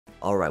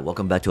Alright,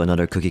 welcome back to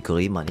another Cookie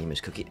Cookie. My name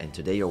is Cookie, and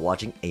today you're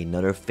watching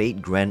another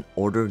Fate Grand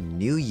Order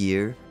New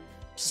Year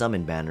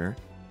summon banner.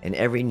 And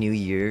every new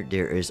year,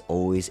 there is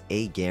always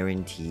a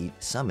guaranteed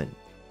summon.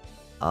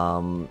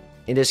 In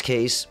this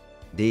case,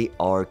 they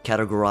are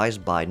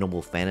categorized by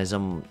Noble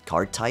Phantasm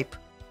card type.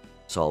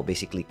 So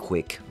basically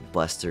Quick,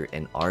 Buster,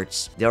 and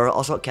Arts. They are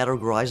also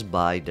categorized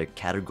by their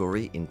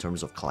category in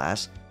terms of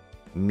class,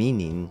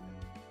 meaning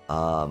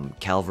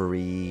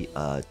Cavalry,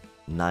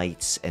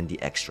 Knights, and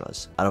the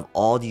extras. Out of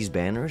all these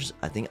banners,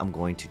 I think I'm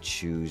going to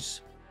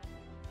choose...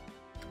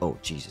 Oh,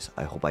 Jesus.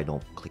 I hope I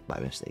don't click by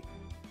mistake.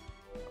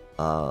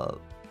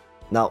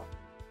 Now,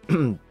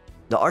 the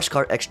Arts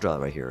card extra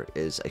right here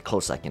is a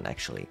close second,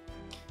 actually.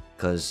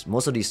 Because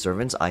most of these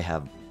servants I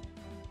have...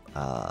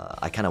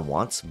 I kind of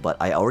want, but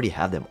I already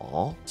have them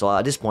all. So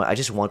at this point, I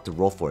just want to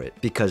roll for it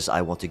because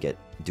I want to get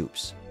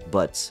dupes.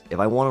 But if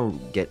I want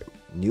to get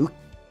new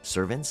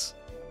servants,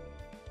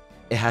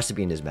 it has to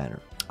be in this banner.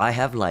 I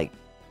have like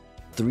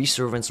 3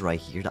 servants right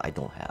here that I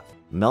don't have.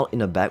 Melt in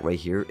the back right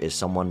here is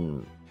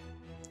someone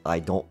I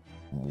don't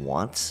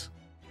want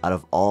out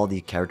of all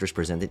the characters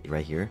presented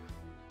right here.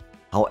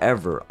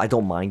 However, I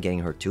don't mind getting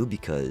her too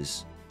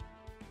because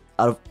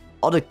out of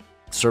all the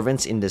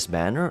servants in this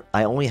banner,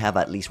 I only have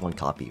at least 1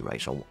 copy, right?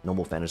 So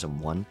Noble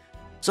Phantasm 1.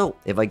 So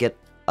if I get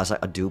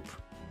a dupe,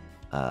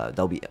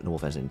 that'll be Noble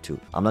Phantasm 2.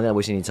 I'm not gonna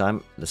waste any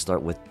time. Let's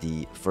start with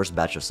the first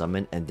batch of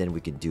summon, and then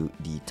we could do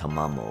the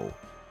Tamamo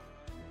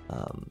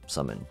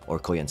summon, or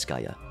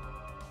Koyanskaya.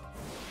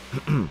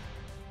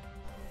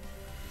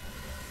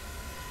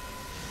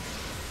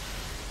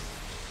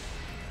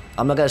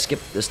 I'm not gonna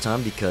skip this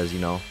time because, you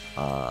know,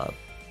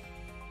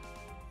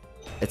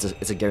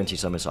 it's a guaranteed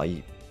summon, so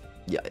I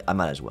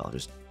might as well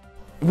just...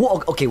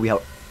 Whoa, okay, we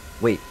have...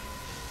 Wait.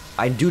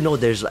 I do know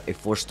there's like a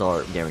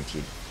 4-star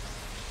guaranteed.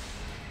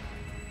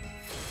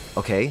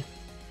 Okay.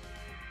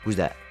 Who's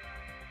that?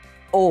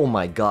 Oh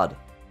my god.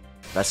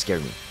 That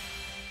scared me.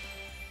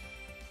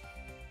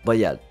 But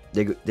yeah,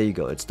 there you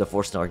go. It's the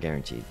 4-star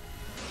guaranteed.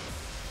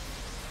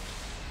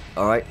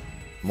 Alright.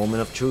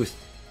 Moment of truth.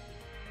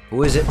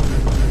 Who is it?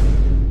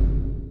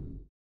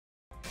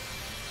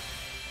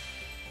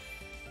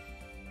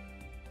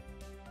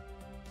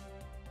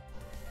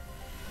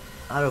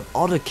 Out of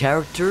all the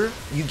character,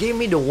 you gave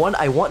me the one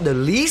I want the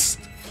least?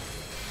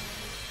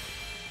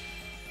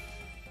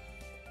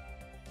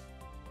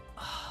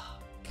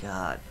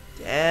 God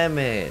damn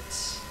it.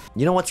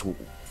 You know what's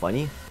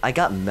funny? I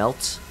got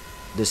Melt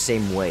the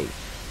same way.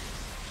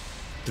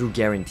 Through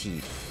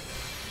guaranteed.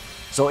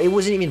 So it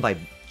wasn't even by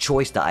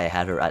choice that I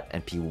had her at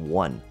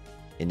NP1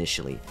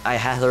 initially. I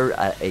had her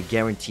at a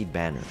guaranteed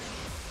banner.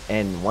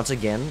 And once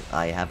again,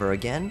 I have her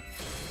again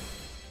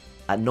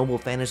at Noble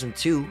Phantasm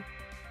 2.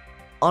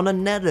 On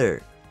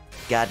another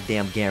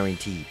goddamn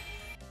guarantee.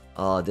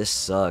 Oh, this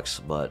sucks,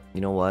 but you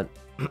know what?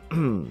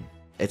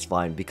 It's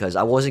fine because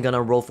I wasn't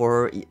gonna roll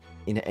for her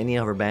in any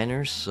of her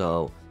banners,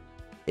 so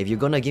if you're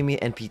gonna give me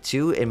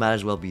NP2, it might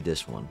as well be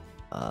this one,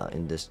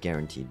 in this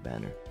guaranteed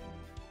banner.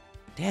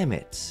 Damn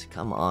it.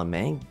 Come on,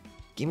 man.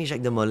 Give me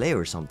Jacques de Molay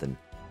or something.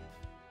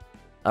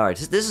 Alright,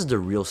 this is the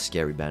real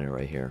scary banner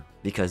right here,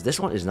 because this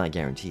one is not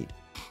guaranteed.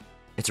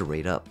 It's a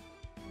rate up.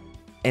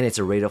 And it's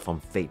a rate up from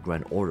Fate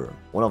Grand Order.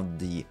 One of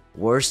the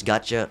worst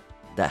gacha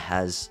that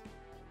has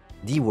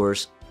the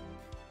worst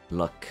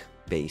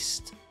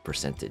luck-based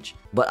percentage.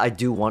 But I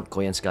do want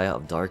Koyanskaya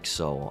of Dark,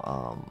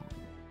 so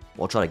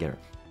we'll try to get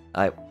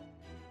her.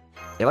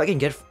 If I can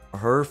get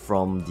her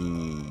from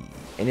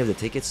any of the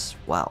tickets,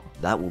 wow,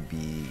 that will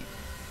be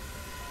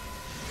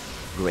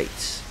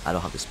great. I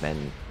don't have to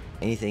spend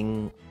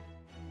anything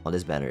on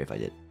this banner if I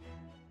did.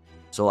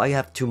 So I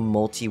have 2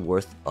 multi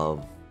worth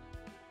of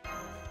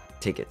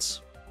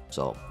tickets.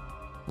 So,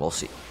 we'll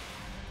see.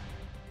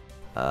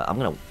 I'm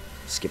gonna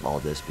skip all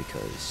this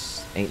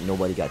because ain't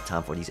nobody got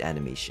time for these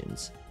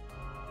animations.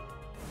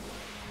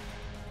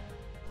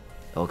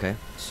 Okay,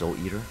 Soul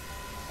Eater.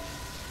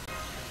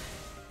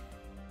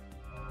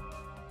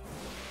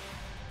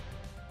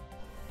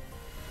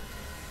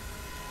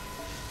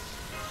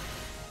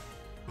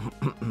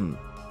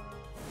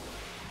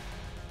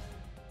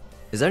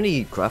 Is there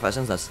any craft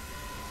essence that's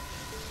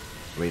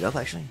rate up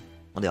actually?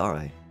 Oh, they are,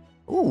 right?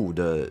 Ooh,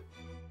 the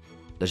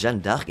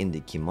Jeanne d'Arc in the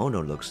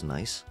kimono looks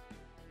nice.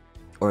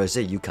 Or is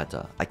it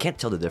yukata? I can't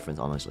tell the difference,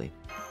 honestly.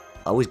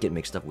 I always get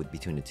mixed up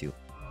between the two.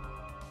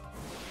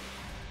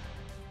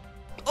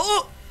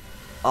 Oh!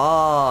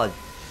 Ah,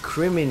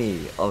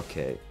 Criminy.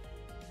 Okay.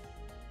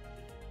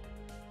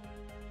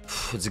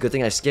 It's a good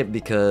thing I skipped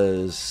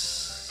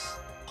because...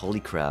 Holy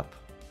crap.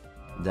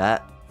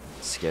 That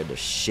scared the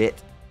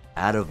shit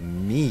out of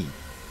me.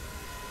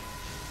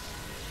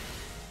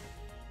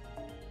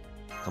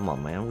 Come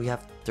on, man. We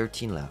have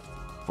 13 left.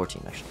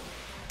 14 actually.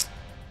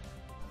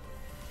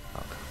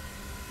 Okay.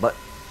 But,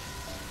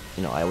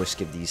 you know, I always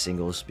skip these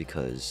singles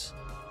because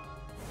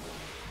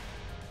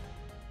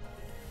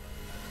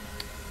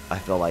I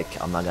feel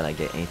like I'm not gonna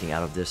get anything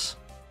out of this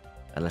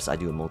unless I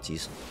do a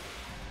multis.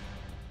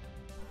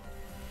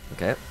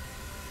 Okay.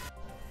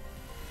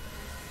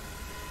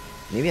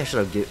 Maybe I should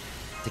have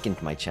taking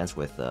my chance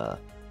with an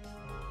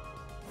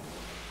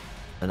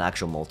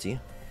actual multi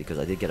because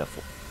I did get a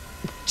 4.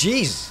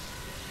 Jeez!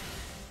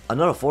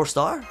 Another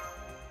 4-star?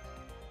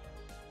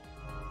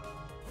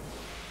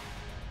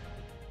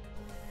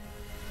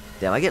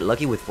 Damn, I get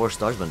lucky with 4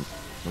 stars, but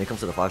when it comes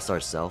to the 5-star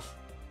itself,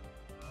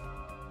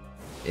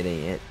 it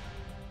ain't it.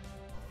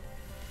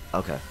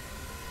 Okay.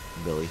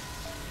 Billy.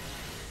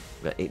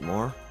 We got 8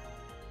 more.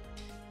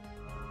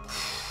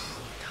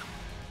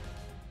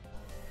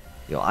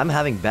 Yo, I'm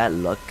having bad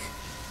luck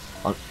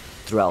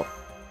throughout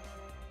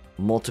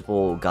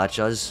multiple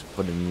gachas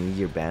for the New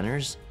Year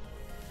banners.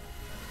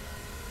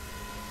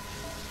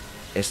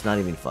 It's not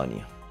even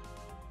funny.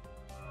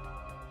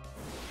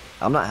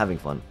 I'm not having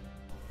fun.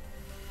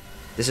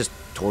 This is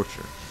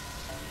torture.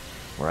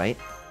 Right?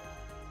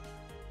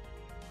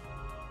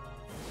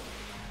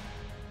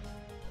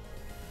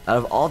 Out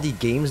of all the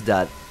games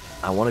that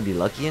I want to be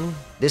lucky in,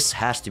 this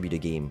has to be the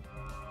game.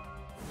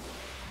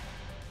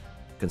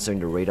 Considering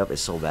the rate up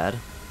is so bad.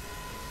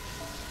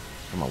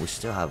 Come on, we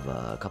still have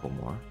a couple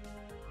more.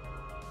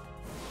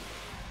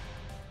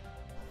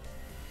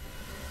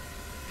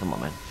 Come on,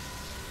 man.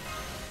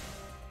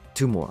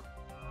 2 more.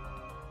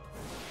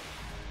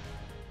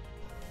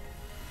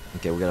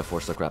 Okay, we got a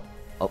 4-star crap.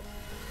 Oh,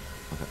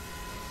 okay.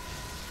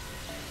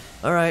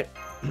 Alright.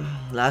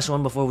 Last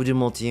one before we do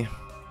multi.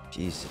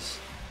 Jesus.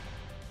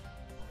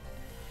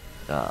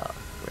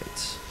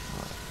 Great.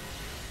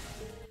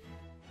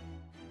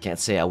 Can't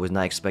say I was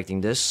not expecting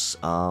this.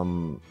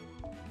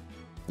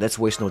 Let's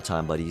waste no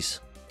time, buddies.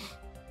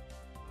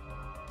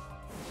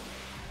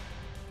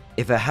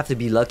 If I have to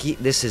be lucky,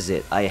 this is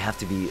it. I have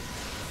to be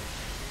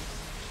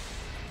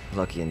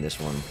lucky in this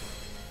one.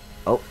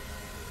 Oh.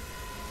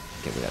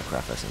 Okay, we got a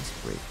craft essence.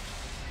 Great.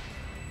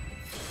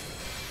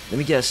 Let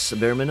me guess, a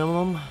bare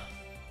minimum?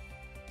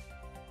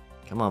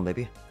 Come on,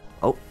 baby.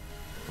 Oh.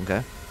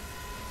 Okay.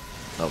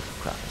 Oh,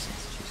 craft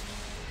essence. Jeez.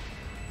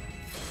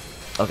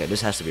 Okay,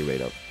 this has to be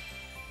right up.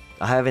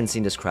 I haven't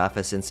seen this craft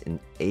essence in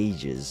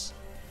ages.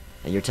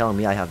 And you're telling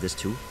me I have this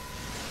too?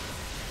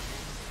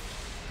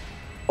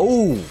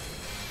 Oh!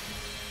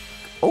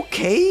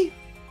 Okay!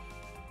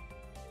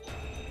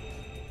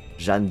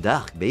 Jeanne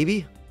d'Arc,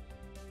 baby!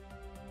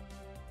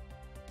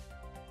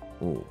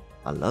 Oh,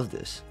 I love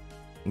this.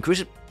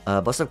 Increase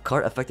bust up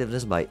card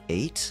effectiveness by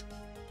 8.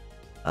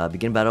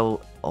 Begin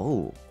battle.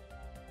 Oh.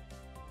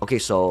 Okay,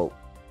 so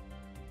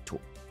 2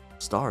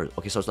 stars.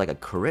 Okay, so it's like a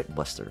crit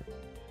buster.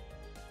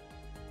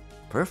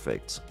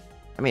 Perfect.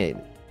 I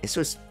mean, it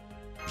suits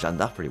Jeanne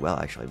d'Arc pretty well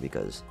actually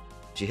because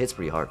she hits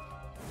pretty hard.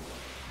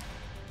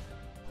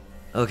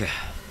 Okay.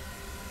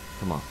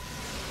 Come on.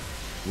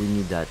 We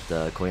need that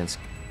Koyanskaya.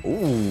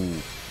 Ooh.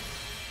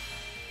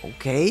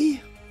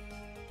 Okay.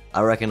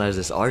 I recognize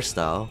this art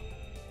style.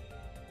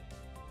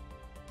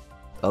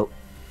 Oh.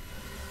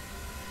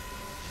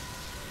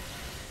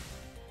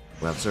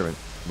 Well, I'm servant,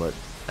 but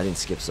I didn't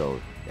skip,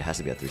 so it has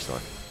to be a 3-star.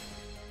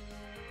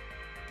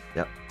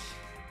 Yep.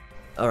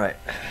 Alright.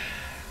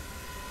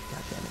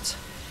 God damn it.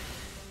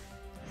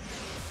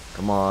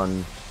 Come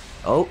on.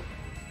 Oh.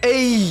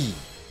 Hey!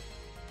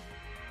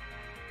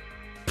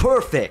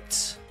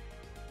 Perfect!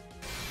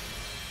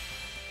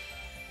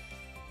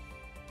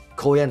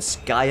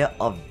 Koyanskaya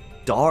of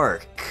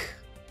Dark.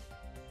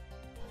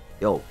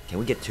 Yo, can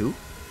we get 2?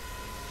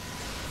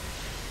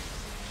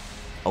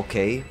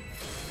 Okay.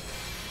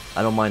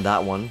 I don't mind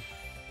that one.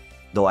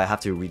 Though I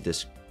have to read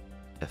this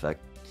effect.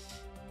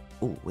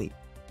 Oh, wait.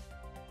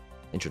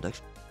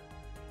 Introduction.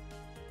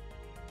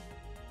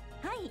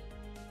 Hi,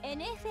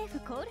 NFF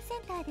コールセ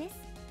ンターです。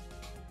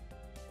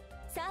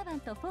サーバン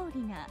トフォー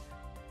リナー。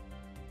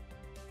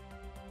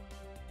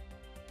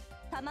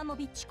タマモ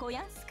ビッチ・コ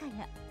ヤンスカ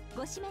ヤ。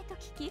ご指名と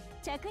聞き、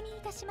着任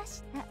いたしま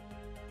し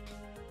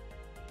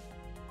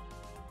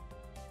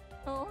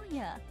た。お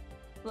や、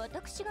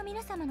私が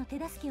皆様の手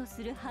助けを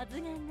するは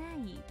ずがない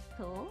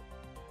と？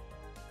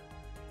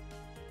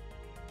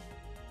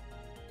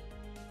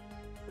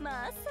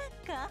まさ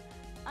か、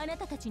あな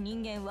たたち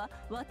人間は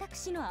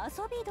私の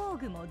遊び道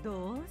具も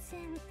同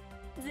然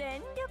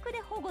全力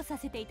で保護さ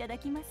せていただ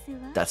きますわ。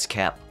That's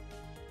cap.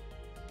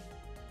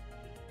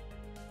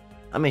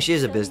 I mean, she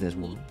is a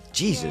businesswoman.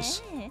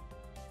 Jesus.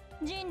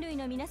 人類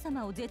の皆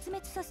様を絶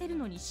滅させる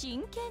のに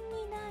真剣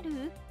にな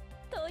る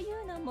とい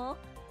うのも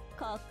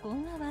格好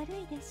が悪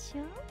いでし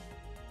ょ。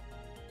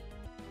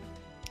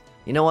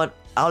You know what?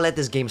 I'll let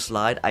this game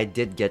slide. I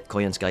did get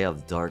Koyanskaya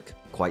of Dark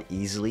quite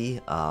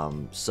easily,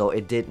 so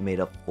it did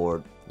made up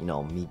for, you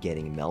know, me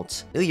getting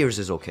Melt. New Year's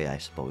is okay, I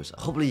suppose.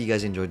 Hopefully you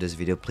guys enjoyed this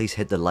video. Please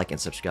hit the like and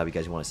subscribe if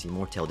you guys want to see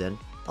more. Till then,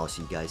 I'll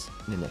see you guys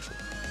in the next one.